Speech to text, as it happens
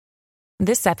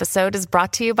This episode is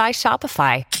brought to you by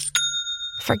Shopify.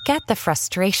 Forget the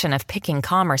frustration of picking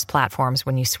commerce platforms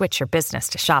when you switch your business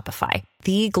to Shopify,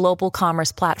 the global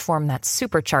commerce platform that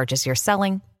supercharges your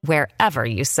selling wherever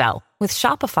you sell. With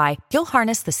Shopify, you'll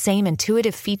harness the same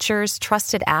intuitive features,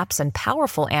 trusted apps, and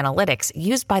powerful analytics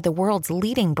used by the world's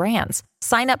leading brands.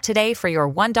 Sign up today for your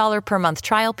 $1 per month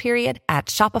trial period at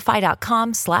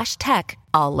shopify.com/tech,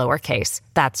 all lowercase.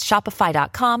 That's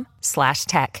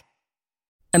shopify.com/tech.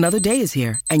 Another day is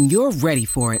here, and you're ready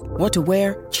for it. What to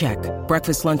wear? Check.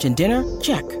 Breakfast, lunch, and dinner?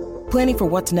 Check. Planning for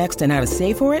what's next and how to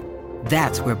save for it?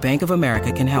 That's where Bank of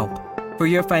America can help. For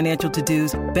your financial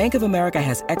to-dos, Bank of America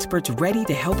has experts ready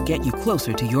to help get you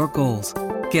closer to your goals.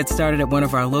 Get started at one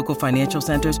of our local financial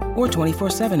centers or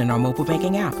 24/7 in our mobile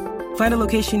banking app. Find a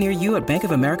location near you at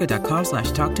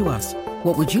bankofamerica.com/talktous.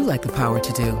 What would you like the power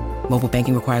to do? Mobile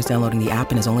banking requires downloading the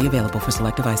app and is only available for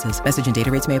select devices. Message and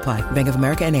data rates may apply. Bank of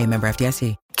America N.A., member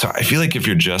FDIC. So I feel like if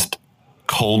you're just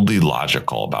coldly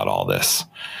logical about all this,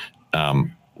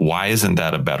 why isn't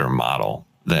that a better model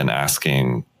than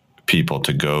asking people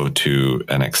to go to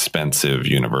an expensive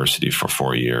university for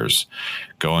 4 years,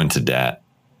 go into debt,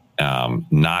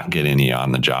 not get any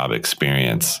on-the-job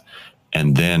experience,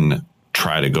 and then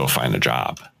try to go find a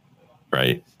job,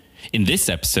 right? In this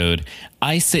episode,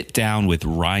 I sit down with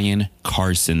Ryan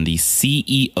Carson, the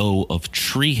CEO of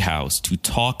Treehouse, to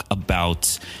talk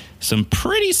about some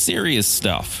pretty serious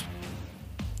stuff.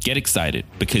 Get excited,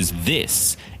 because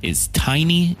this is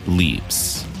Tiny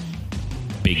Leaps.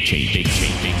 Big change, big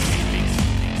change, big change.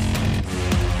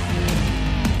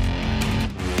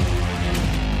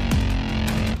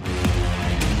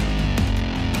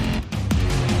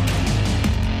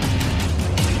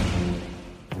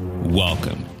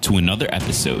 Welcome to another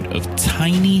episode of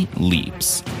Tiny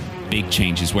Leaps, Big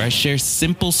Changes, where I share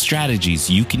simple strategies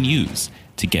you can use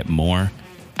to get more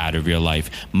out of your life.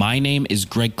 My name is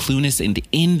Greg Clunis, and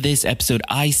in this episode,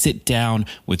 I sit down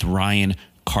with Ryan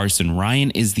Carson.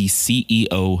 Ryan is the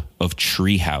CEO of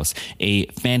Treehouse, a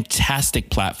fantastic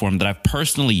platform that I've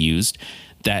personally used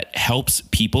that helps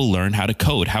people learn how to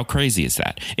code. How crazy is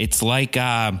that? It's like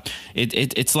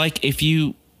it's like if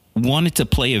you wanted to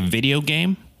play a video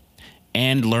game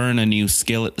and learn a new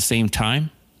skill at the same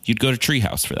time, you'd go to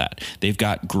Treehouse for that. They've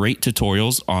got great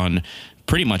tutorials on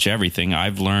pretty much everything.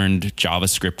 I've learned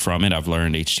JavaScript from it. I've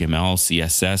learned HTML,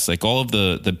 CSS, like all of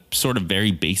the sort of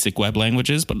very basic web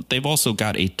languages, but they've also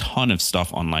got a ton of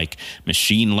stuff on like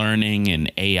machine learning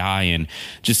and AI and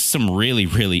just some really,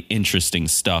 really interesting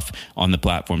stuff on the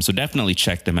platform. So definitely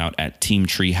check them out at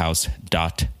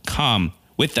teamtreehouse.com.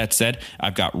 With that said,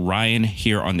 I've got Ryan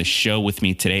here on the show with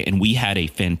me today, and we had a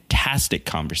fantastic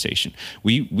conversation.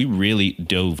 We really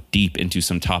dove deep into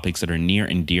some topics that are near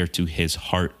and dear to his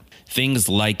heart. Things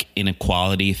like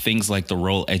inequality, things like the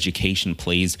role education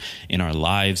plays in our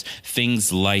lives,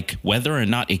 things like whether or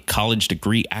not a college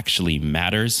degree actually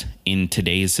matters in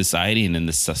today's society and in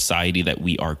the society that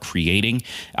we are creating.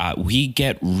 We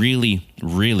get really,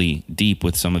 really deep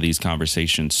with some of these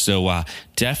conversations. So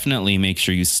definitely make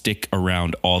sure you stick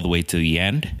around all the way to the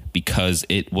end, because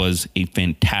it was a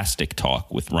fantastic talk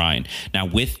with Ryan. Now,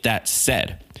 with that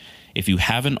said, if you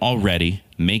haven't already,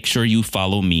 make sure you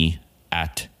follow me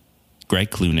at Greg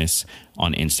Clunis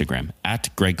on Instagram, at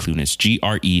Greg Clunis,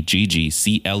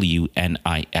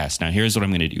 GreggClunis. Now, here's what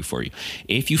I'm going to do for you.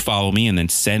 If you follow me and then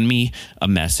send me a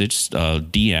message,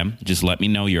 DM, just let me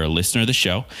know you're a listener of the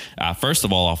show. First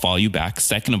of all, I'll follow you back.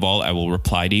 Second of all, I will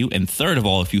reply to you. And third of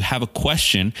all, if you have a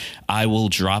question, I will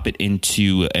drop it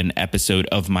into an episode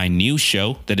of my new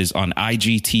show that is on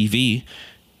IGTV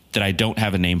that I don't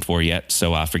have a name for yet,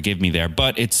 so forgive me there.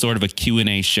 But it's sort of a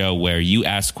Q&A show where you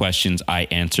ask questions, I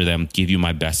answer them, give you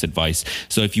my best advice.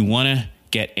 So if you want to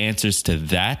get answers to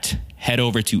that, head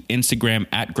over to Instagram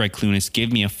at Greg Clunis,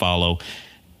 give me a follow,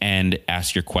 and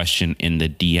ask your question in the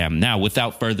DM. Now,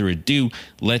 without further ado,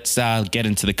 let's get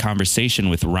into the conversation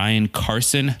with Ryan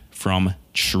Carson from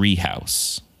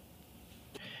Treehouse.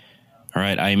 All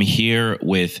right, I am here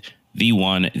with the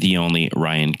one, the only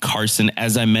Ryan Carson.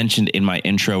 As I mentioned in my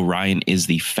intro, Ryan is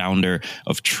the founder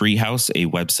of Treehouse, a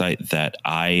website that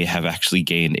I have actually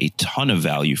gained a ton of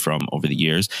value from over the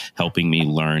years, helping me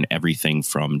learn everything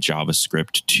from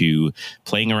JavaScript to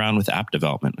playing around with app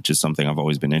development, which is something I've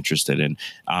always been interested in.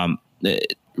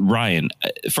 Ryan,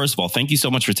 first of all, thank you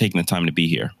so much for taking the time to be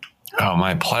here. Oh,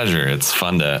 my pleasure. It's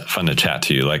fun to chat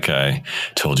to you. Like I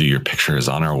told you, your picture is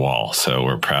on our wall, so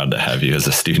we're proud to have you as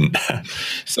a student.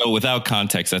 So without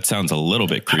context, that sounds a little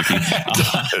bit creepy. It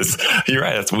does. You're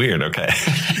right. That's weird. Okay.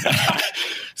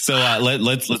 So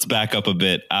let's back up a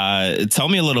bit. Tell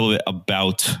me a little bit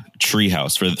about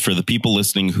Treehouse for the people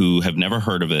listening who have never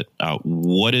heard of it.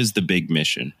 What is the big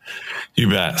mission? You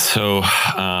bet. So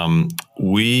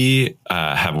we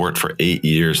have worked for 8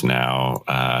 years now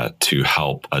to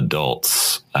help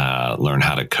adults learn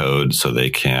how to code so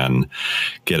they can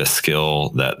get a skill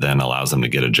that then allows them to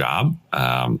get a job,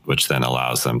 which then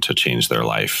allows them to change their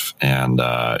life. And,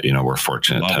 we're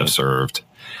fortunate to have served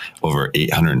over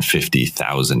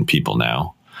 850,000 people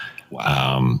now.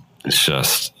 Wow. It's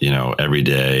just, every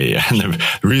day. And the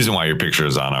reason why your picture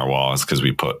is on our wall is because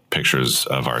we put pictures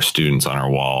of our students on our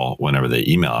wall whenever they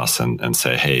email us and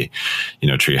say, hey,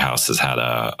 Treehouse has had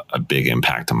a big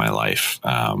impact on my life.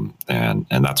 And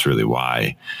that's really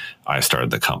why I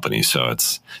started the company. So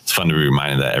it's fun to be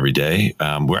reminded that every day.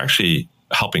 We're actually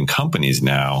helping companies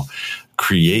now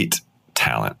create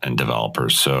talent and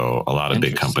developers. So a lot of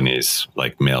big companies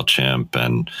like MailChimp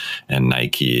and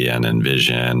Nike and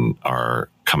Envision are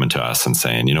coming to us and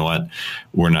saying, you know what,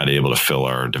 we're not able to fill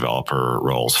our developer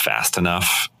roles fast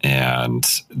enough. And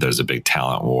there's a big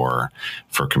talent war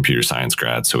for computer science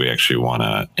grads. So we actually want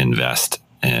to invest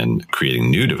in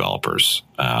creating new developers.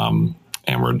 And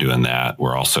we're doing that.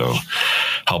 We're also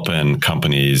helping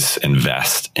companies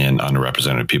invest in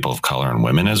underrepresented people of color and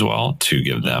women as well to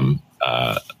give them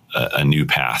a new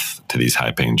path to these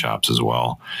high paying jobs as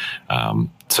well.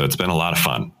 So it's been a lot of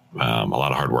fun, a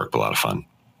lot of hard work, but a lot of fun.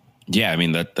 Yeah, I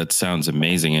mean, that sounds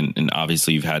amazing. And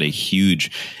obviously you've had a huge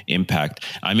impact.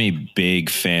 I'm a big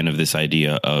fan of this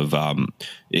idea of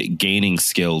gaining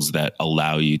skills that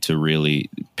allow you to really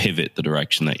pivot the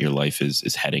direction that your life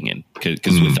is heading in.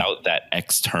 Because without that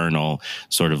external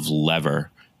sort of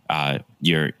lever,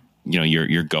 you're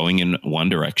going in one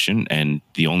direction, and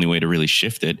the only way to really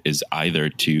shift it is either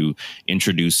to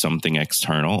introduce something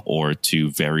external or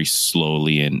to very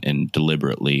slowly and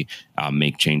deliberately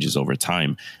make changes over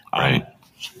time. Right.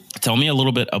 Tell me a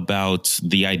little bit about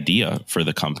the idea for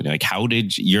the company. Like,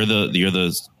 you're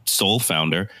the sole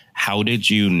founder. How did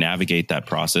you navigate that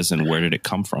process, and where did it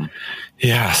come from?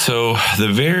 Yeah. So the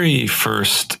very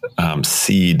first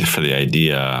seed for the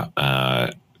idea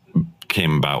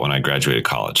came about when I graduated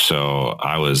college. So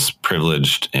I was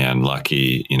privileged and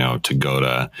lucky, to go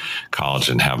to college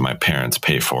and have my parents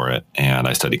pay for it. And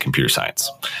I studied computer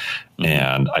science. Mm-hmm.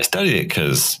 And I studied it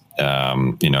because, in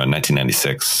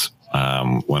 1996,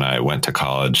 when I went to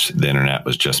college, the internet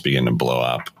was just beginning to blow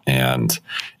up. And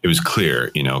it was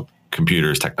clear,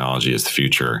 computers, technology is the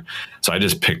future. So I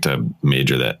just picked a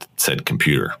major that said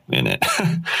computer in it.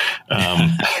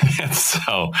 And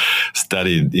so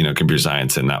studied, computer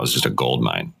science, and that was just a gold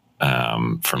mine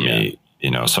for me,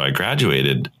 so I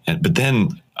graduated, but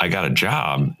then I got a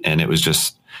job, and it was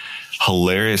just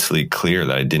hilariously clear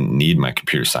that I didn't need my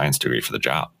computer science degree for the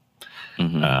job.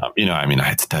 Mm-hmm. I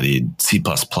had studied C++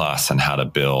 and how to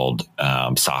build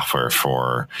software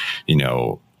for,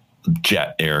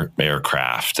 jet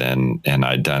aircraft, and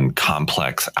I'd done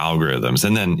complex algorithms.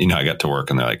 And then, I got to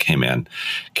work, and they're like, hey man,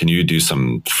 can you do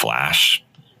some Flash,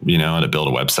 to build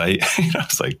a website? I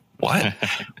was like,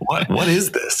 what is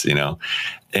this?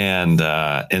 And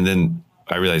then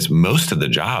I realized most of the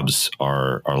jobs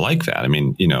are like that. I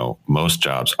mean, most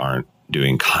jobs aren't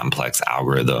doing complex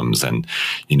algorithms and,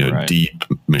 right, deep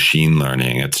machine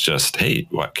learning. It's just, hey,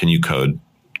 what can you code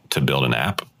to build an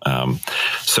app?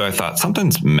 So I thought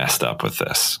something's messed up with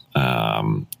this.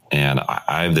 And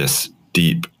I have this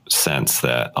deep sense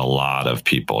that a lot of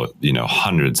people,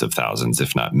 hundreds of thousands,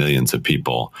 if not millions of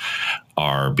people,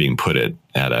 are being put at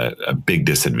a big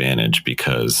disadvantage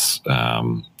because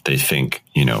they think,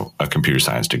 a computer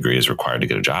science degree is required to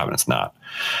get a job, and it's not.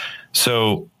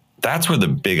 So that's where the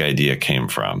big idea came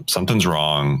from. Something's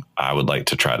wrong. I would like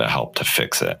to try to help to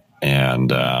fix it.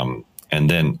 And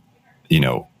then,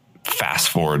 fast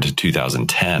forward to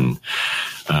 2010,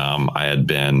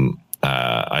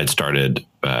 I'd started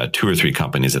 2 or 3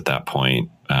 companies at that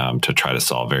point to try to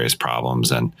solve various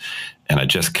problems. And I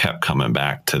just kept coming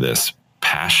back to this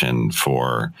passion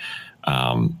for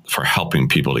helping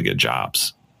people to get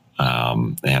jobs.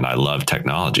 And I love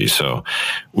technology. So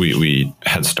we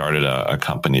had started a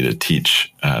company to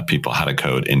teach people how to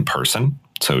code in person.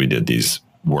 So we did these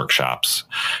workshops,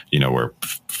 where,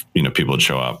 people would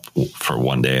show up for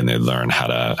one day and they'd learn how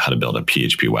to build a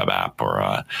PHP web app or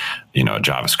a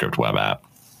JavaScript web app.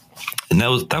 And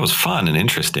that was fun and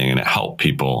interesting, and it helped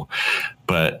people.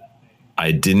 But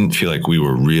I didn't feel like we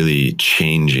were really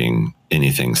changing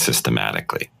anything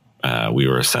systematically. We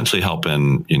were essentially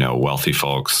helping, wealthy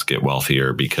folks get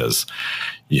wealthier because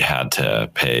you had to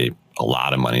pay a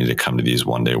lot of money to come to these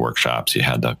one-day workshops. You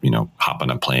had to, hop on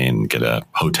a plane, get a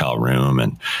hotel room,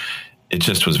 it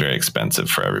just was very expensive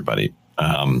for everybody.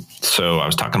 So I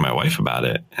was talking to my wife about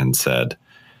it and said,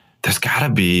 there's got to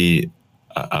be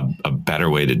a better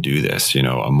way to do this, a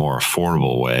more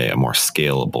affordable way, a more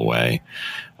scalable way.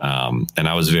 And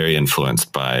I was very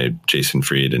influenced by Jason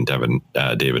Fried and David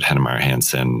Hennemeyer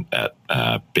Hansen at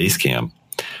Basecamp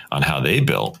on how they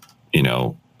built,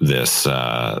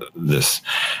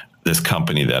 this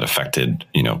company that affected,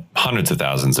 hundreds of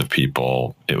thousands of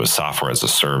people. It was software as a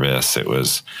service. It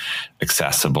was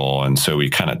accessible. And so we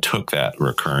kind of took that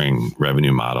recurring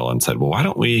revenue model and said, well, why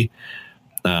don't we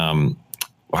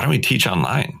teach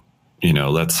online?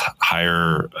 Let's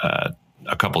hire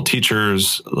a couple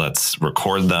teachers, let's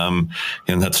record them,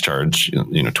 and let's charge,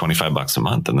 $25 a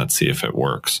month, and let's see if it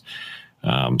works.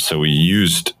 So we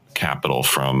used capital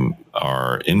from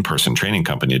our in-person training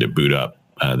company to boot up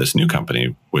this new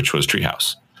company, which was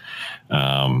Treehouse.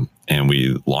 And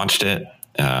we launched it.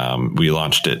 We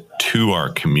launched it to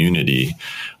our community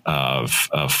of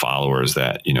followers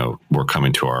that, were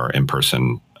coming to our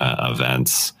in-person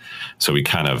events. So we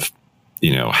kind of,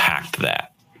 hacked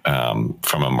that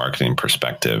from a marketing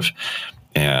perspective.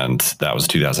 And that was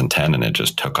 2010, and it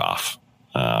just took off.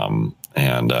 And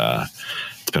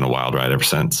it's been a wild ride ever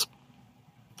since.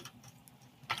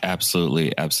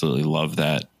 Absolutely. Absolutely love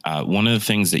that. One of the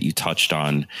things that you touched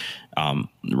on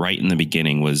right in the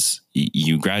beginning was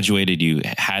you graduated, you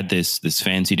had this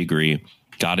fancy degree,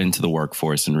 got into the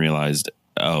workforce and realized,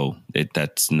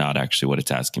 that's not actually what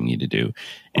it's asking me to do.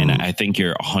 And I think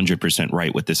you're 100%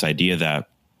 right with this idea that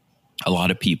a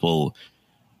lot of people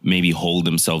maybe hold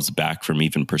themselves back from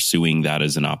even pursuing that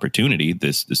as an opportunity,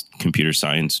 this computer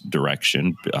science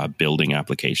direction, building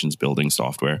applications, building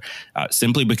software,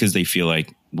 simply because they feel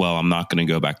like, well, I'm not going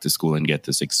to go back to school and get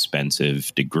this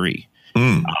expensive degree.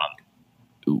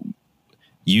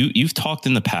 You've talked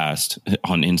in the past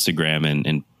on Instagram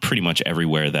and pretty much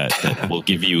everywhere that will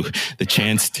give you the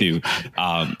chance to,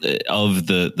 of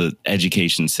the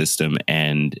education system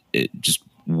and just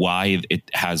why it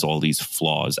has all these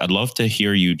flaws. I'd love to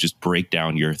hear you just break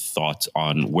down your thoughts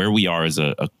on where we are as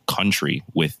a country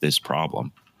with this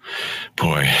problem.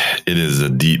 Boy, it is a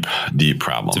deep, deep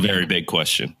problem. It's a very big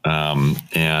question.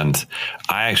 And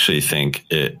I actually think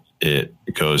it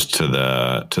goes to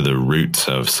the roots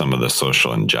of some of the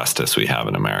social injustice we have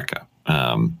in America.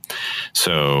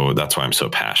 So that's why I'm so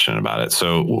passionate about it.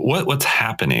 So what's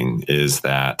happening is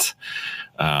that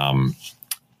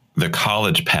the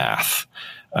college path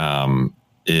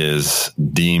is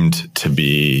deemed to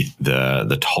be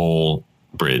the toll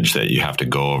bridge that you have to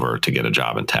go over to get a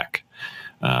job in tech.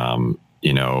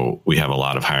 We have a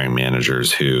lot of hiring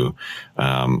managers who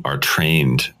are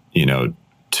trained,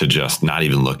 to just not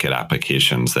even look at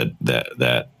applications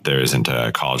that there isn't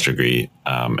a college degree.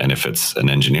 And if it's an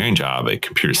engineering job, a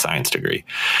computer science degree.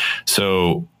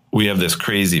 So we have this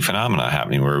crazy phenomena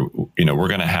happening where, we're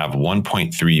going to have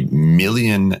 1.3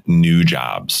 million new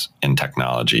jobs in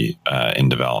technology, in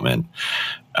development.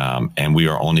 And we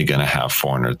are only going to have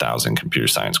 400,000 computer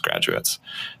science graduates.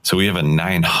 So we have a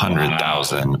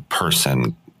 900,000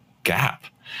 person gap.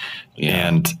 Yeah.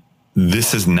 And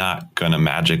this is not going to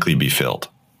magically be filled.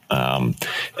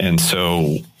 And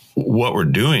so what we're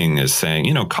doing is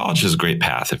saying, college is a great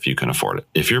path if you can afford it.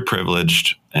 If you're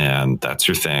privileged and that's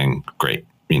your thing, great.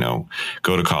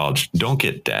 Go to college. Don't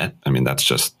get debt. I mean, that's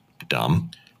just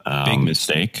dumb. Big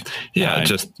mistake. Yeah.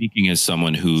 Just speaking as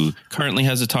someone who currently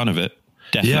has a ton of it,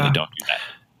 definitely don't do that.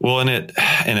 Well, and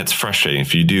it's frustrating.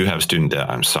 If you do have student debt,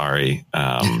 I'm sorry.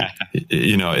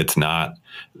 It's not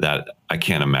that. I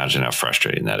can't imagine how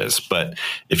frustrating that is. But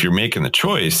if you're making the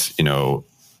choice,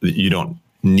 you don't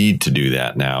need to do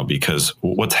that now, because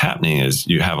what's happening is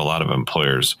you have a lot of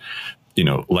employers,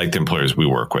 like the employers we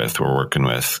work with. We're working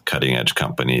with cutting edge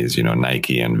companies,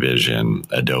 Nike, Envision,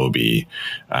 Adobe,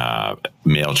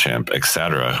 MailChimp, et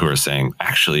cetera, who are saying,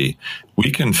 actually, we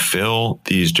can fill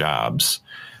these jobs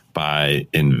by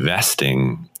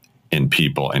investing in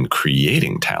people and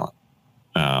creating talent.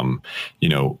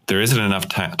 There isn't enough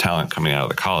talent coming out of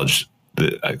the college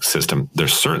system. There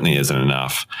certainly isn't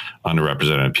enough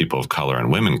underrepresented people of color and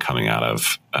women coming out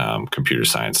of computer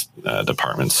science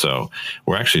departments. So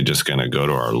we're actually just going to go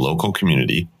to our local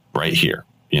community right here.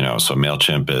 So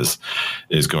MailChimp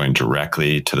is going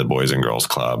directly to the Boys and Girls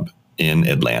Club in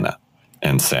Atlanta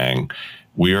and saying,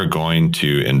 we are going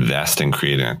to invest in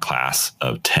creating a class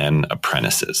of 10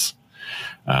 apprentices.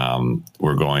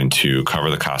 We're going to cover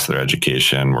the cost of their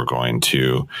education. We're going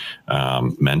to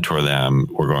mentor them.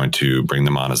 We're going to bring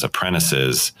them on as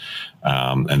apprentices.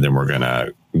 And then we're going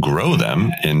to grow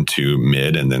them into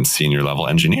mid and then senior level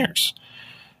engineers.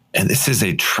 And this is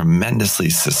a tremendously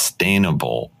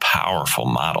sustainable, powerful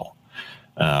model.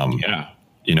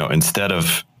 Instead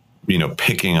of,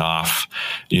 picking off,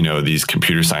 these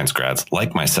computer science grads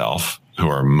like myself, who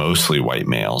are mostly white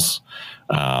males,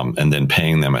 and then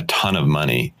paying them a ton of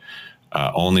money,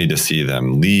 only to see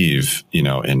them leave,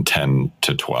 in 10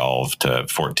 to 12 to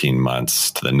 14 months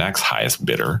to the next highest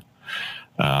bidder.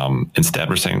 Instead,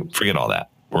 we're saying, forget all that.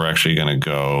 We're actually going to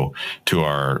go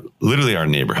to literally our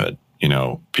neighborhood.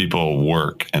 People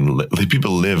work and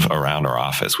people live around our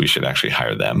office. We should actually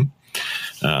hire them.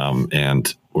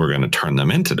 And we're going to turn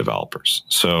them into developers.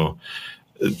 So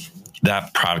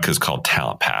that product is called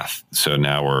Talent Path. So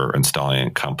now we're installing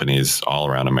in companies all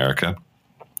around America.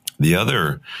 The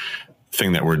other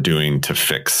thing that we're doing to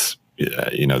fix,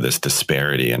 this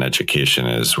disparity in education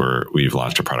is we've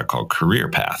launched a product called Career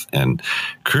Path. And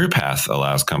Career Path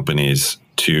allows companies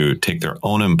to take their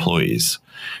own employees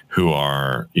who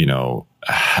are,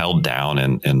 held down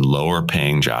in lower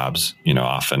paying jobs.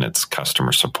 Often it's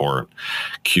customer support,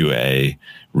 QA,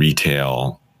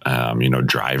 retail,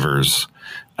 drivers,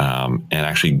 and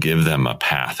actually give them a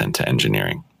path into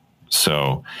engineering.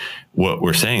 So what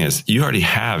we're saying is you already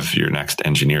have your next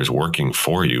engineers working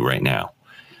for you right now.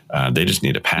 They just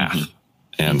need a path. Mm-hmm.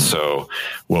 And so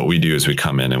what we do is we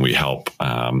come in and we help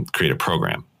create a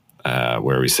program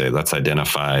where we say, let's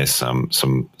identify some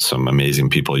amazing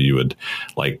people you would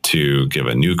like to give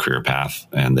a new career path.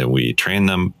 And then we train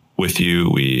them with you.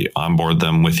 We onboard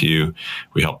them with you.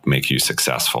 We help make you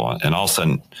successful. And all of a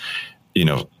sudden,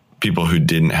 people who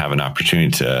didn't have an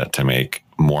opportunity to make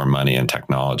more money in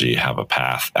technology have a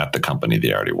path at the company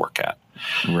they already work at.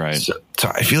 Right. So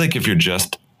I feel like if you're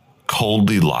just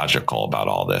coldly logical about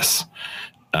all this,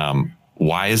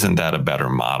 why isn't that a better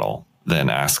model than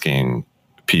asking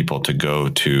people to go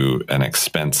to an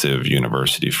expensive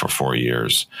university for 4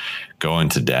 years, go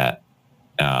into debt,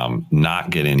 not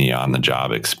get any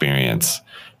on-the-job experience,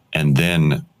 and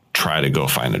then try to go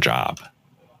find a job,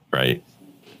 right?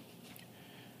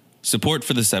 Support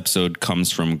for this episode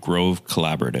comes from Grove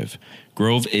Collaborative.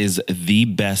 Grove is the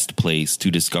best place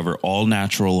to discover all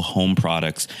natural home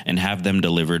products and have them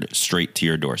delivered straight to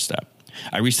your doorstep.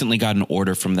 I recently got an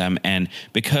order from them, and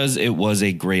because it was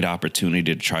a great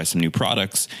opportunity to try some new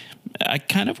products, I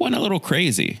kind of went a little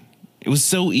crazy. It was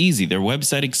so easy. Their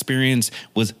website experience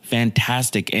was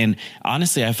fantastic. And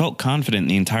honestly, I felt confident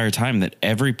the entire time that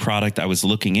every product I was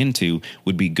looking into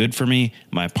would be good for me,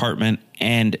 my apartment,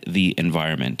 and the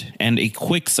environment. And a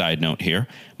quick side note here,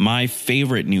 my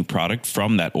favorite new product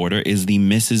from that order is the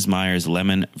Mrs. Meyer's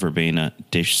Lemon Verbena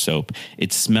dish soap.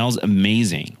 It smells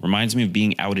amazing. Reminds me of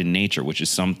being out in nature, which is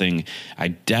something I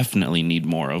definitely need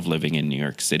more of living in New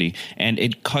York City. And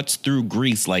it cuts through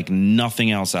grease like nothing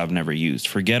else I've never used.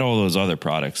 Forget all those other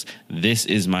products. This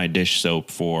is my dish soap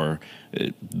for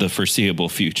the foreseeable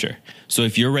future. So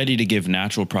if you're ready to give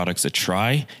natural products a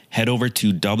try, head over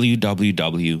to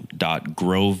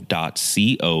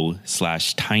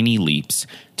www.grove.co/tinyleaps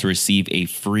to receive a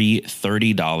free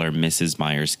 $30 Mrs.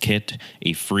 Meyer's kit,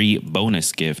 a free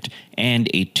bonus gift, and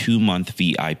a 2-month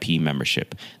VIP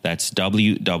membership. That's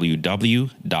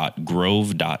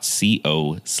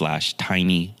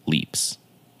www.grove.co/tinyleaps.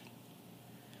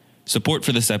 Support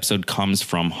for this episode comes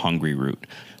from Hungry Root.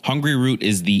 Hungry Root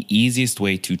is the easiest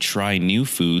way to try new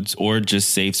foods or just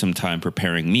save some time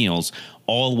preparing meals,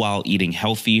 all while eating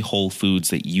healthy, whole foods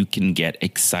that you can get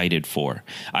excited for.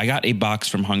 I got a box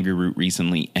from Hungry Root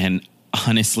recently, and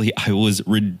honestly, I was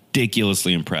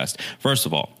ridiculously impressed. First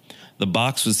of all, the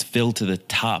box was filled to the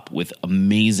top with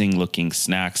amazing looking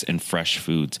snacks and fresh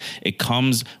foods. It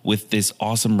comes with this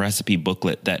awesome recipe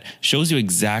booklet that shows you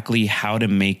exactly how to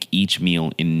make each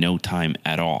meal in no time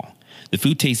at all. The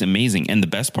food tastes amazing, and the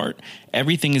best part,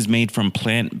 everything is made from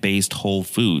plant-based whole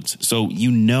foods, so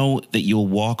you know that you'll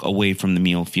walk away from the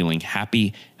meal feeling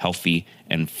happy, healthy,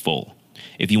 and full.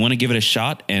 If you want to give it a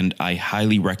shot, and I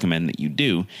highly recommend that you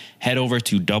do, head over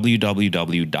to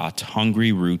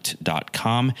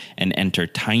www.hungryroot.com and enter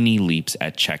Tiny Leaps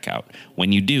at checkout.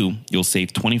 When you do, you'll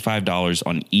save $25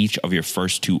 on each of your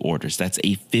first 2 orders. That's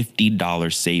a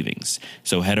 $50 savings.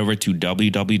 So head over to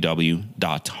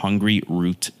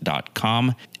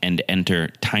www.hungryroot.com and enter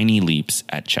Tiny Leaps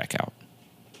at checkout.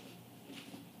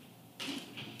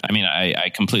 I mean, I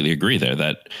completely agree there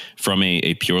that from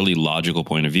a purely logical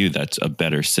point of view, that's a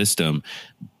better system.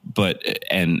 But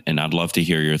and I'd love to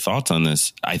hear your thoughts on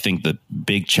this. I think the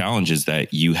big challenge is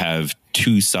that you have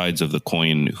 2 sides of the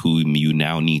coin whom you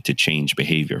now need to change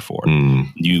behavior for.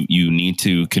 You need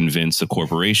to convince the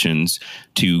corporations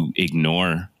to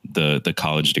ignore the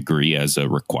college degree as a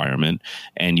requirement.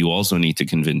 And you also need to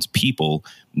convince people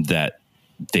that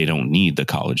they don't need the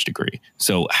college degree.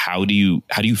 So how do you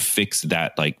fix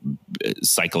that like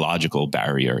psychological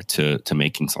barrier to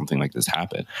making something like this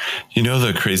happen? You know,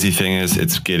 the crazy thing is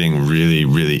it's getting really,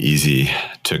 really easy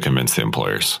to convince the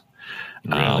employers.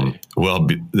 Really?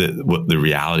 The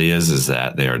reality is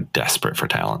that they are desperate for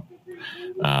talent.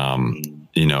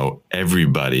 You know,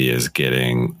 everybody is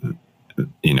getting,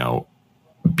 you know,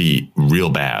 beat real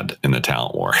bad in the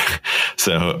talent war.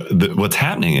 So what's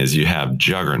happening is you have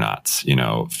juggernauts, you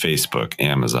know, Facebook,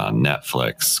 Amazon,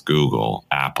 Netflix, Google,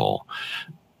 Apple,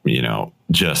 you know,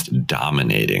 just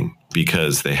dominating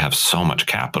because they have so much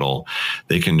capital.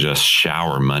 They can just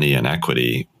shower money and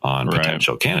equity on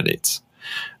potential candidates.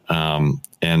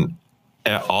 And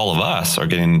all of us are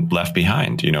getting left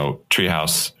behind. You know,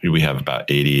 Treehouse, we have about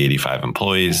 80, 85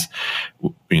 employees.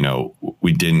 You know,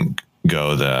 we didn't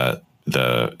go the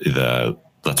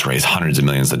let's raise hundreds of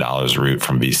millions of dollars route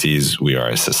from VCs. We are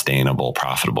a sustainable,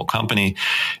 profitable company,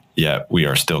 yet we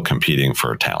are still competing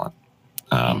for talent.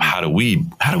 How do we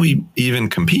even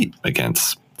compete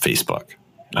against Facebook?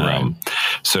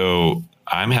 So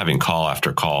I'm having call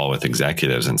after call with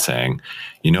executives and saying,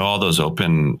 you know, all those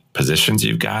open positions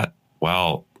you've got,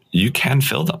 well, you can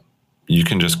fill them. You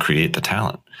can just create the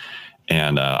talent.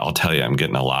 And I'll tell you, I'm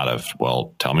getting a lot of,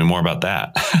 well, tell me more about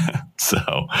that.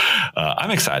 So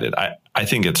I'm excited. I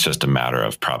think it's just a matter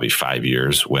of probably 5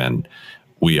 years when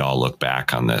we all look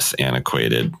back on this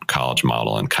antiquated college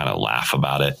model and kind of laugh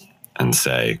about it and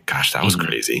say, gosh, that was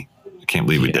crazy. I can't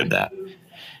believe we did that.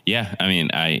 Yeah, I mean,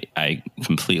 I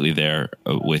completely there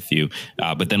with you.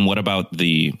 But then what about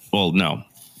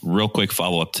real quick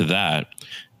follow up to that.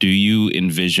 Do you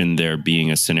envision there being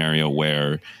a scenario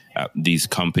where these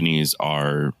companies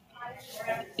are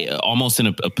almost in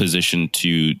a position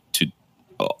to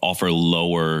offer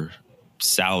lower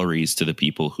salaries to the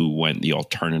people who went the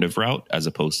alternative route as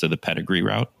opposed to the pedigree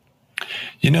route?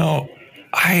 You know,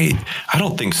 I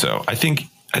don't think so. I think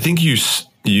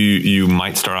you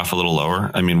might start off a little lower.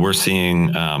 I mean, we're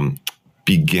seeing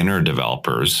beginner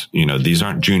developers. You know, these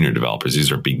aren't junior developers;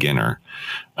 these are beginner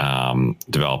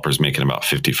developers making about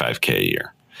 $55K a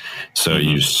year. So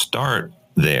you start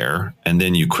there, and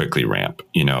then you quickly ramp.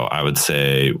 You know, I would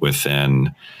say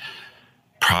within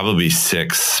probably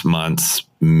 6 months,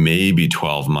 maybe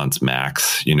 12 months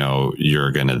max, you know,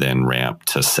 you're going to then ramp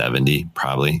to 70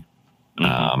 probably.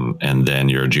 And then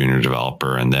you're a junior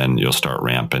developer, and then you'll start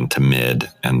ramping to mid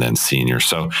and then senior.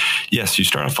 So yes, you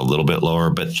start off a little bit lower,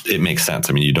 but it makes sense.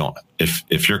 I mean, you don't,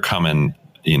 if you're coming,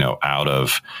 you know, out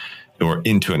of or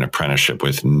into an apprenticeship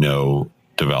with no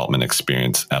development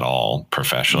experience at all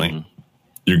professionally,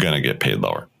 you're going to get paid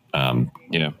lower.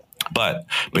 But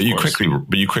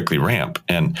you quickly ramp.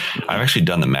 And I've actually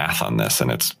done the math on this,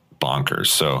 and it's bonkers.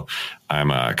 So I'm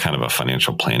a kind of a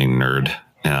financial planning nerd.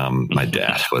 My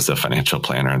dad was a financial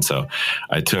planner. And so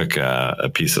I took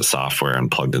a piece of software and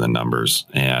plugged in the numbers.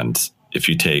 And if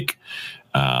you take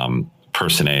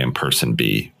person A and person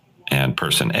B, and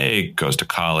person A goes to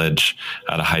college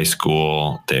out of high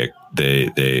school,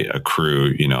 they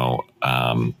accrue, you know,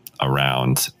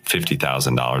 around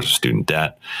 $50,000 of student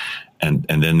debt. And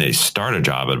then they start a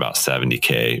job at about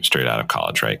 $70K straight out of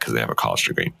college, right? Because they have a college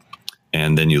degree.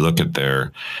 And then you look at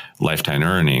their lifetime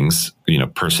earnings, you know,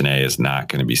 person A is not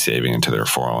going to be saving into their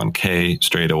 401k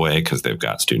straight away because they've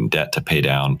got student debt to pay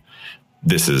down.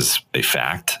 This is a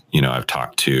fact. You know, I've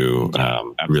talked to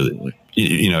really,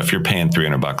 you know, if you're paying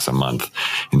 $300 a month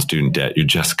in student debt, you're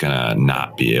just going to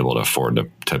not be able to afford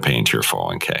to pay into your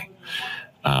 401k.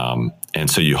 And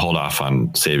so you hold off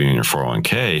on saving in your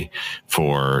 401k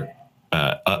for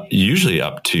usually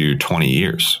up to 20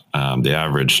 years. The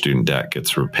average student debt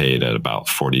gets repaid at about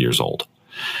 40 years old.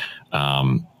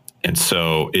 And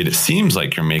so it seems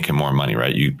like you're making more money,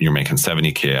 right? You're making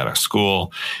 $70K out of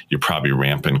school. You're probably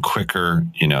ramping quicker,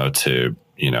 you know, to,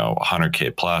 you know,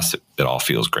 $100K plus. It all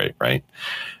feels great, right?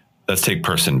 Let's take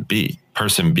person B.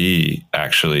 Person B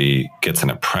actually gets an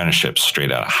apprenticeship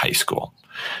straight out of high school.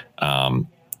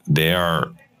 They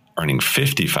are earning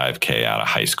 $55K out of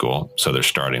high school, so they're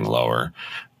starting lower,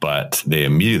 but they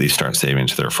immediately start saving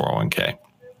to their 401k.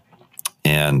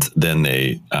 And then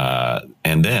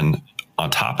on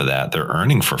top of that, they're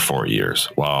earning for 4 years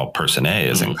while person A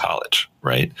is in college,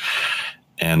 right?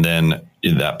 And then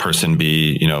that person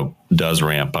B, you know, does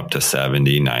ramp up to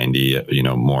 70, 90, you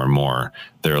know, more and more.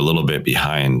 They're a little bit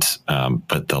behind,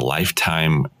 but the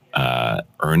lifetime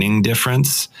earning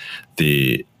difference,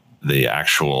 the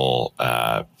actual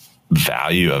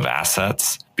value of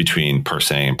assets between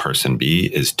person A and person B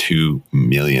is $2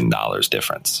 million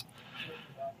difference.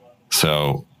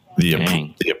 So the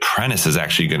apprentice is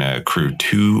actually going to accrue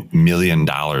 $2 million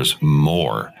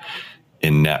more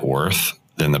in net worth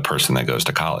than the person that goes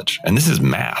to college. And this is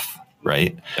math,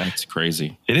 right? That's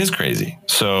crazy. It is crazy.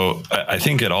 So I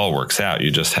think it all works out. You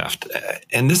just have to,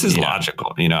 and this is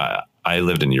logical. You know, I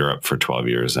lived in Europe for 12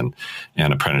 years and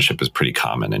apprenticeship is pretty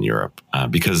common in Europe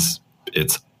because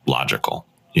it's logical,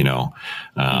 you know?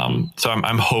 So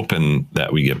I'm hoping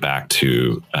that we get back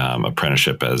to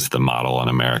apprenticeship as the model in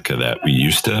America that we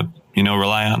used to, you know,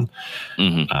 rely on.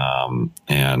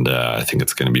 And I think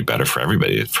it's going to be better for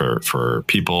everybody, for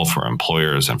people, for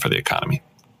employers, and for the economy.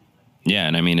 Yeah.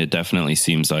 And I mean, it definitely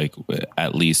seems like,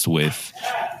 at least with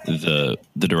the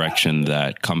direction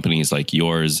that companies like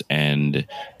yours and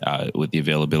with the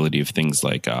availability of things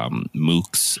like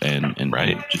MOOCs and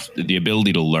just the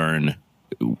ability to learn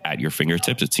at your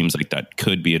fingertips, it seems like that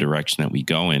could be a direction that we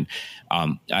go in.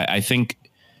 I think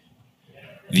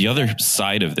the other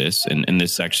side of this, and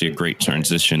this is actually a great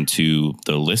transition to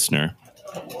the listener,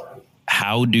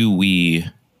 how do we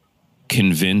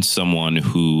convince someone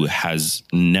who has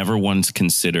never once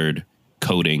considered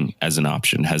coding as an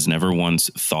option, has never once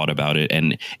thought about it?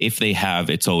 And if they have,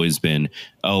 it's always been,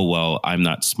 oh, well, I'm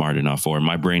not smart enough, or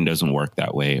my brain doesn't work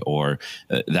that way, or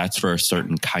that's for a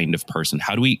certain kind of person.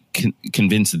 How do we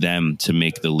convince them to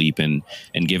make the leap and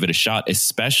give it a shot,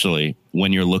 especially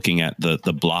when you're looking at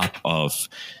the block of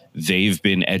they've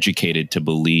been educated to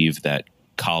believe that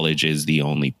college is the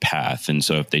only path. And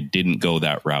so if they didn't go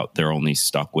that route, they're only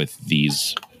stuck with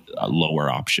these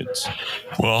lower options.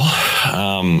 Well,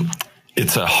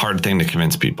 it's a hard thing to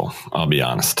convince people, I'll be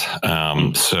honest.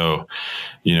 So,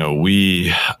 you know,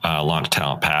 we launched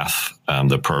Talent Path,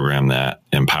 the program that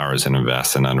empowers and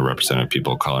invests in underrepresented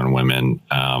people, color, and women.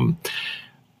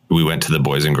 We went to the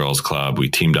Boys and Girls Club. We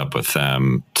teamed up with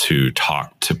them to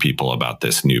talk to people about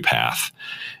this new path.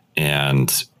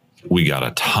 And we got a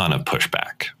ton of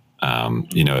pushback.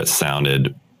 You know, it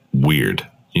sounded weird,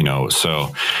 you know,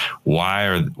 so why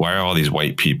are all these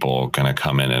white people going to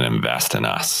come in and invest in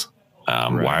us?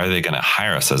 Why are they going to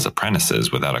hire us as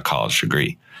apprentices without a college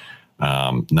degree?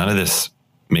 None of this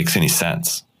makes any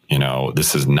sense. You know,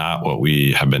 this is not what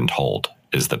we have been told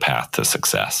is the path to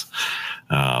success.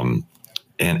 And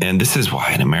this is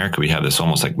why in America we have this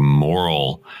almost like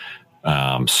moral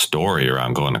story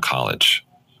around going to college,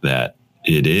 that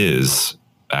it is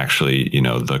actually, you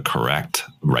know, the correct,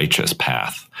 righteous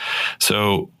path.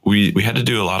 So we had to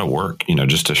do a lot of work, you know,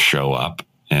 just to show up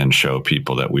and show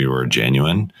people that we were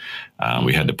genuine.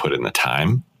 We had to put in the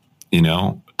time, you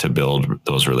know, to build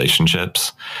those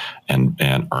relationships and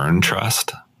earn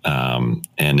trust. And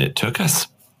it took us,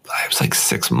 it was like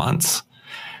 6 months.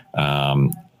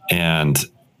 And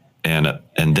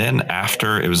then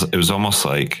after it was almost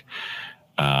like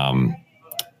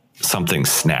something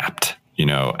snapped, you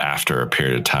know, after a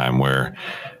period of time where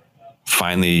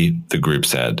finally the group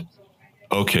said,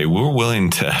 okay, we're willing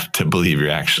to believe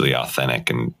you're actually authentic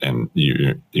and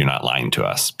you're not lying to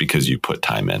us because you put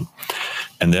time in.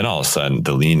 And then all of a sudden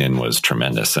the lean in was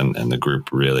tremendous. And the group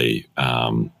really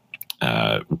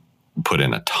put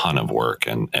in a ton of work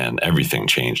and everything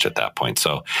changed at that point.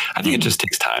 So I think it just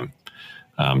takes time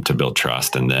to build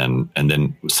trust, and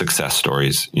then success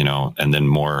stories, you know, and then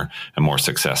more and more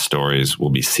success stories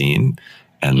will be seen,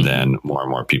 and then more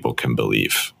and more people can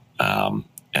believe.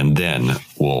 And then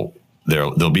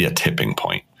there'll be a tipping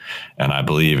point. And I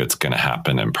believe it's going to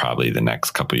happen in probably the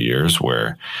next couple of years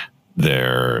where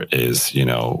there is, you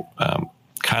know,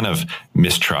 kind of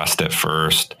mistrust at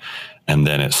first, and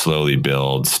then it slowly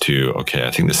builds to, okay,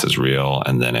 I think this is real.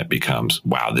 And then it becomes,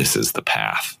 wow, this is the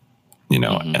path, you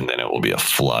know, and then it will be a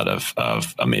flood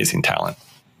of amazing talent.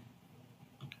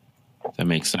 That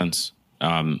makes sense.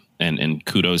 And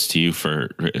kudos to you for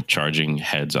charging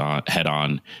head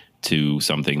on to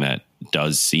something that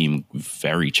does seem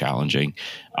very challenging.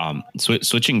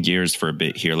 Switching gears for a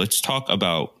bit here, let's talk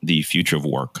about the future of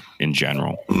work in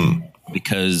general,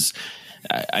 because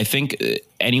I think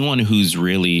anyone who's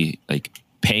really like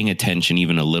paying attention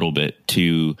even a little bit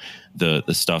to the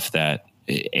stuff that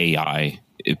AI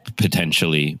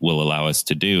potentially will allow us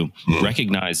to do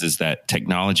recognizes that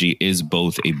technology is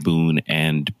both a boon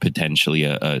and potentially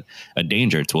a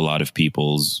danger to a lot of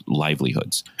people's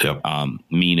livelihoods. Yep.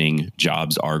 Meaning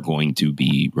jobs are going to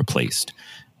be replaced.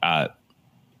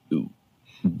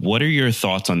 What are your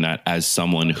thoughts on that as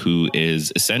someone who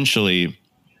is essentially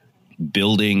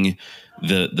building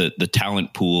the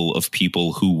talent pool of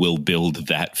people who will build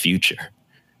that future?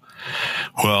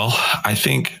 Well, I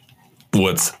think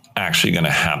what's actually going to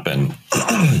happen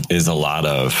is a lot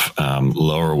of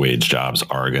lower wage jobs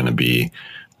are going to be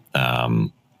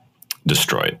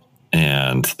destroyed.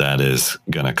 And that is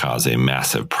going to cause a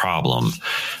massive problem.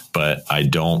 But I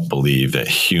don't believe that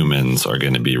humans are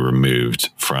going to be removed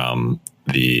from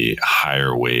the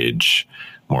higher wage,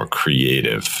 more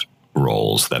creative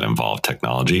roles that involve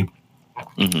technology.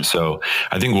 Mm-hmm. So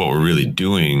I think what we're really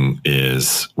doing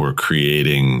is we're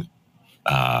creating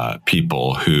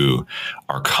people who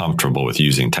are comfortable with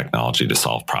using technology to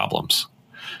solve problems.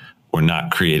 We're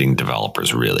not creating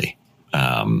developers, really.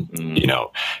 Coding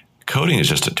is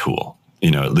just a tool.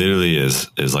 It literally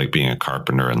is like being a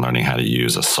carpenter and learning how to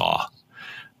use a saw.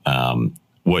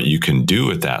 What you can do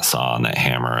with that saw and that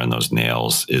hammer and those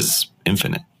nails is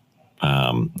infinite.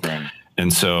 Right.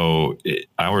 And so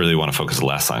I really want to focus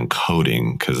less on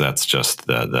coding because that's just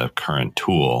the current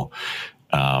tool,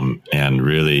 and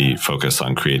really focus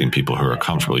on creating people who are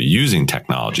comfortable using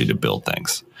technology to build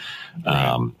things.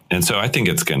 Right. And so I think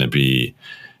it's going to be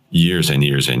years and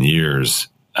years and years,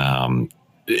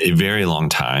 a very long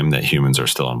time that humans are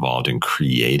still involved in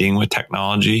creating with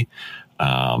technology,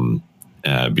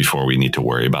 before we need to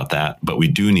worry about that. But we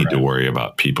do need to worry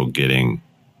about people getting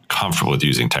comfortable with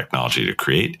using technology to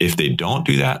create. If they don't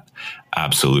do that,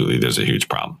 absolutely, there's a huge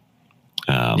problem.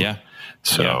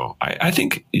 So I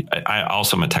think I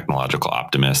also am a technological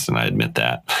optimist, and I admit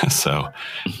that. So,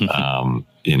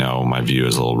 my view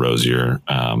is a little rosier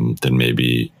than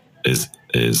maybe is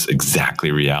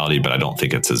exactly reality, but I don't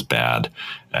think it's as bad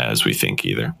as we think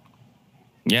either.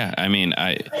 Yeah, I mean,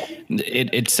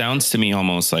 it sounds to me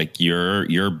almost like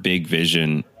your big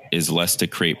vision is less to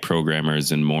create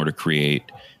programmers and more to create,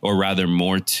 or rather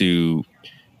more to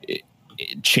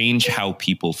change how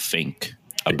people think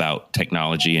about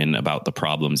technology and about the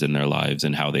problems in their lives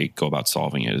and how they go about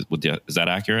solving it. Is that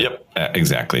accurate? Yep,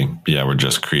 exactly. Yeah, we're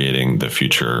just creating the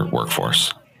future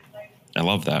workforce. I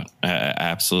love that. I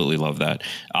absolutely love that.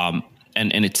 And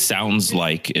it sounds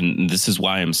like, and this is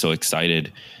why I'm so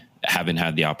excited, having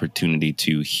had the opportunity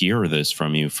to hear this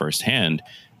from you firsthand.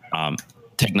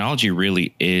 Technology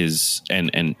really is,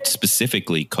 and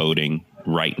specifically coding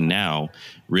right now,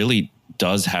 really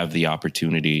does have the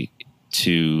opportunity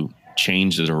to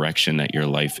change the direction that your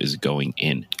life is going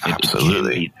in. Absolutely. It can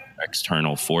be an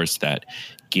external force that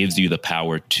gives you the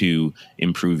power to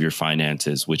improve your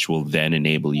finances, which will then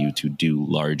enable you to do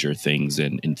larger things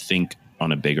and think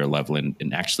on a bigger level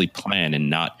and actually plan and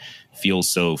not feel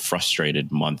so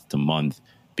frustrated month to month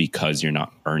because you're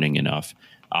not earning enough.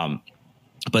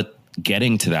 But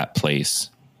getting to that place,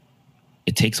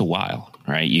 it takes a while,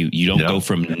 right? You don't go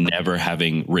from never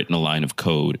having written a line of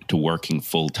code to working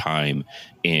full time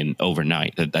in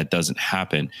overnight. That doesn't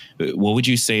happen. What would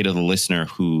you say to the listener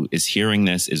who is hearing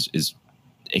this, is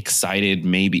excited,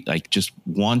 maybe like just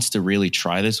wants to really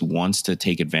try this, wants to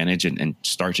take advantage and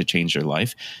start to change their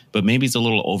life, but maybe is a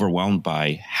little overwhelmed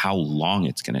by how long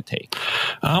it's going to take?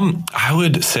 I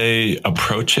would say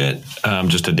approach it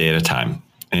just a day at a time.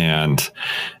 And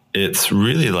it's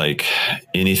really like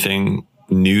anything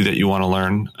new that you want to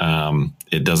learn.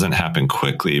 It doesn't happen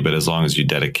quickly, but as long as you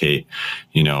dedicate,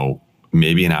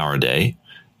 maybe an hour a day,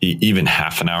 even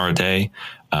half an hour a day,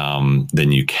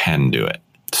 then you can do it.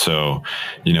 So,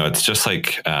 it's just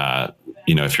like,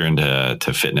 if you're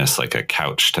into fitness, like a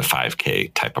couch to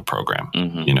 5K type of program,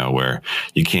 where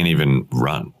you can't even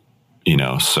run,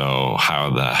 so how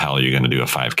the hell are you going to do a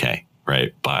 5K?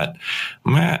 Right. But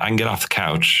I can get off the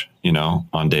couch,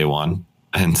 on day one.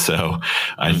 And so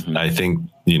I think,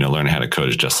 learning how to code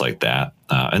is just like that.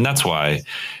 And that's what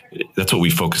we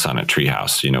focus on at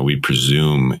Treehouse. We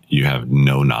presume you have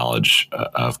no knowledge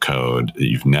of code.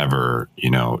 You've never,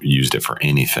 used it for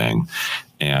anything.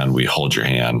 And we hold your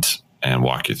hand and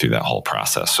walk you through that whole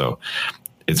process. So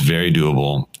it's very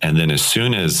doable. And then as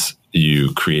soon as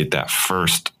you create that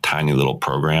first tiny little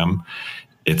program,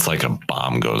 it's like a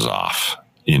bomb goes off,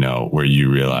 where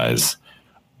you realize,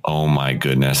 oh my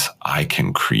goodness, I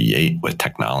can create with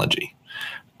technology.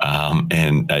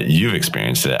 And you've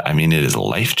experienced it. I mean, it is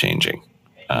life-changing.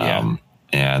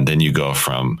 And then you go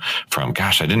from,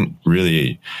 gosh, I didn't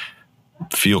really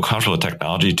feel comfortable with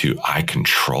technology to I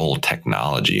control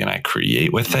technology and I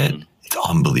create with it. It's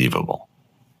unbelievable.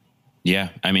 Yeah.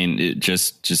 I mean,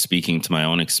 just speaking to my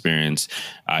own experience,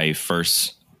 I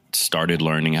first started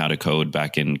learning how to code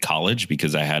back in college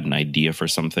because I had an idea for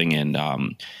something, and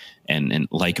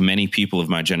like many people of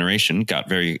my generation, got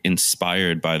very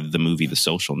inspired by the movie The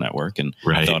Social Network, and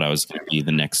thought I was going to be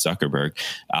the next Zuckerberg.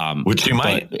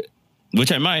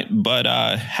 Which I might, but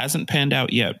hasn't panned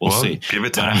out yet. We'll see. Give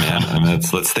it time, man. I mean,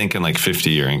 let's think in like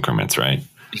 50-year increments, right?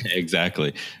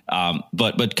 Exactly.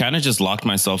 But kind of just locked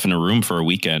myself in a room for a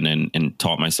weekend and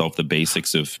taught myself the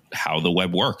basics of how the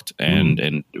web worked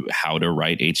and how to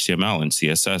write HTML and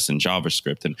CSS and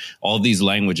JavaScript and all these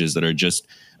languages that are just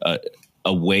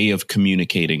a way of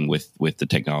communicating with the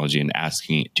technology and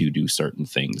asking it to do certain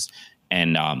things.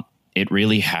 And it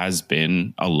really has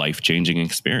been a life-changing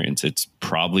experience. It's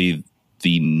probably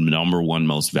the number one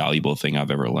most valuable thing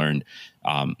I've ever learned.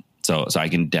 So I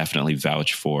can definitely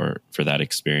vouch for that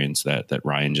experience that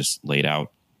Ryan just laid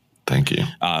out. Thank you.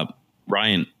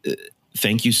 Ryan,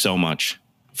 thank you so much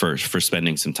for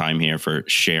spending some time here, for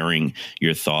sharing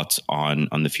your thoughts on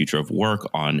the future of work,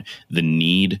 on the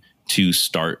need to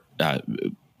start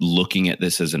looking at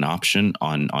this as an option,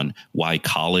 on why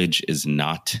college is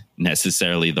not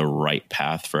necessarily the right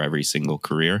path for every single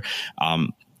career.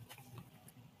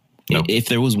 Nope. If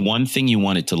there was one thing you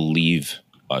wanted to leave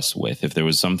us with, if there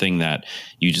was something that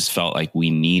you just felt like we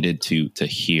needed to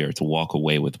hear, to walk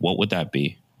away with, what would that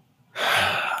be?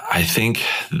 I think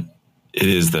it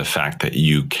is the fact that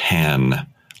you can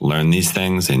learn these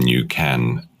things and you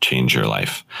can change your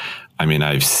life. I mean,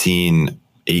 I've seen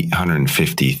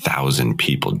 850,000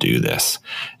 people do this.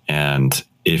 And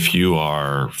if you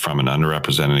are from an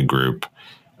underrepresented group,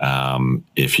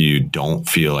 if you don't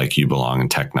feel like you belong in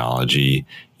technology,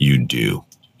 you do,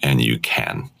 and you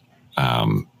can.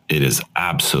 It is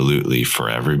absolutely for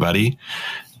everybody.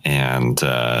 And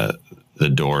the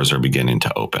doors are beginning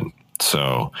to open.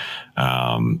 So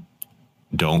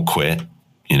don't quit,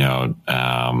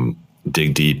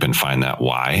 dig deep and find that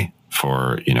why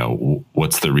for,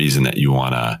 what's the reason that you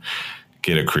want to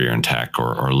get a career in tech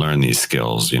or learn these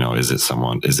skills? Is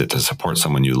it to support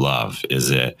someone you love?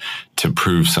 Is it to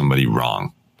prove somebody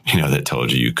wrong, that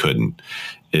told you couldn't?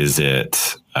 Is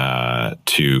it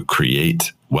to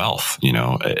create wealth,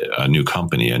 a new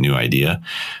company, a new idea?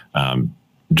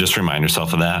 Just remind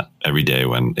yourself of that every day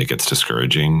when it gets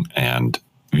discouraging, and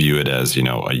view it as,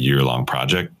 a year-long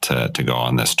project to go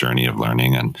on this journey of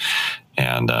learning,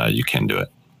 and you can do it.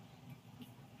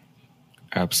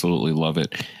 Absolutely love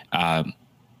it.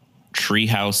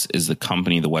 Treehouse is the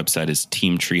company. The website is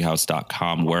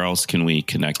teamtreehouse.com. Where else can we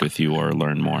connect with you or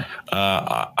learn more?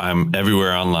 I'm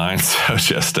everywhere online. So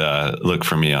just look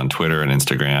for me on Twitter and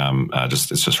Instagram.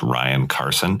 It's just Ryan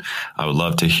Carson. I would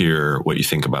love to hear what you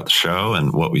think about the show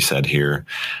and what we said here.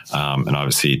 And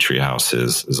obviously Treehouse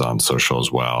is on social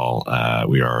as well.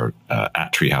 We are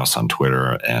at Treehouse on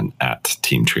Twitter and at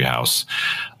Team Treehouse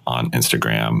on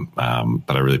Instagram.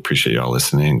 But I really appreciate you all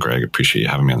listening. Greg, appreciate you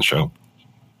having me on the show.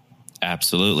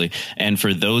 Absolutely. And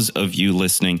for those of you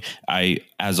listening, I,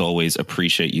 as always,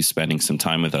 appreciate you spending some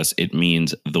time with us. It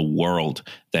means the world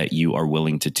that you are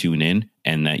willing to tune in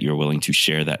and that you're willing to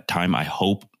share that time. I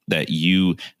hope that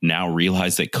you now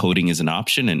realize that coding is an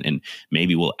option, and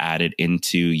maybe we'll add it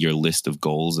into your list of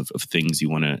goals of things you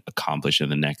want to accomplish in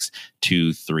the next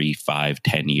 2, 3, 5,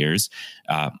 10 years.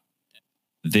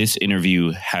 This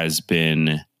interview has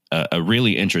been a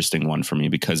really interesting one for me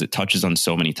because it touches on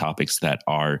so many topics that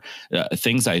are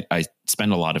things I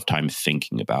spend a lot of time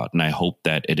thinking about. And I hope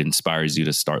that it inspires you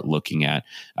to start looking at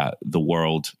the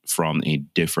world from a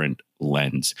different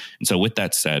lens. And so with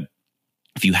that said,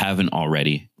 if you haven't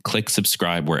already, click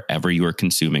subscribe wherever you are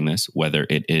consuming this, whether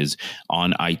it is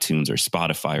on iTunes or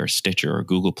Spotify or Stitcher or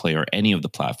Google Play or any of the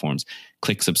platforms.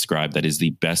 Click subscribe. That is the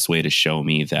best way to show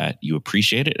me that you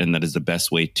appreciate it. And that is the best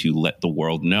way to let the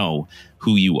world know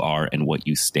who you are and what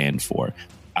you stand for.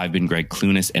 I've been Greg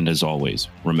Clunas. And as always,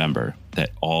 remember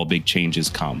that all big changes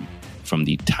come from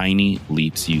the tiny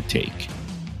leaps you take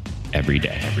every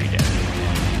day.